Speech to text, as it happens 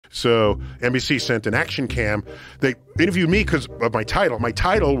So NBC sent an action cam. They interviewed me because of my title. My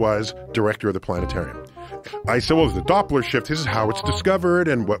title was Director of the Planetarium. I said, well, the Doppler shift, this is how it's discovered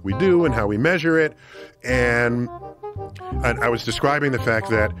and what we do and how we measure it. And I was describing the fact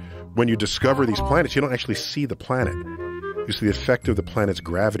that when you discover these planets, you don't actually see the planet. You see the effect of the planet's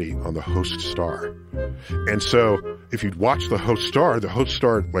gravity on the host star. And so if you watch the host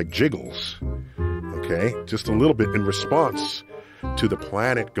star like jiggles, okay, just a little bit in response to the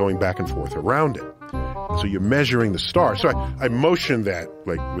planet going back and forth around it. So you're measuring the star. So I motioned that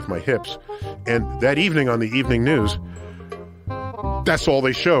like with my hips. And that evening on the evening news, that's all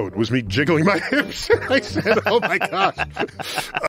they showed was me jiggling my hips. I said, oh my gosh.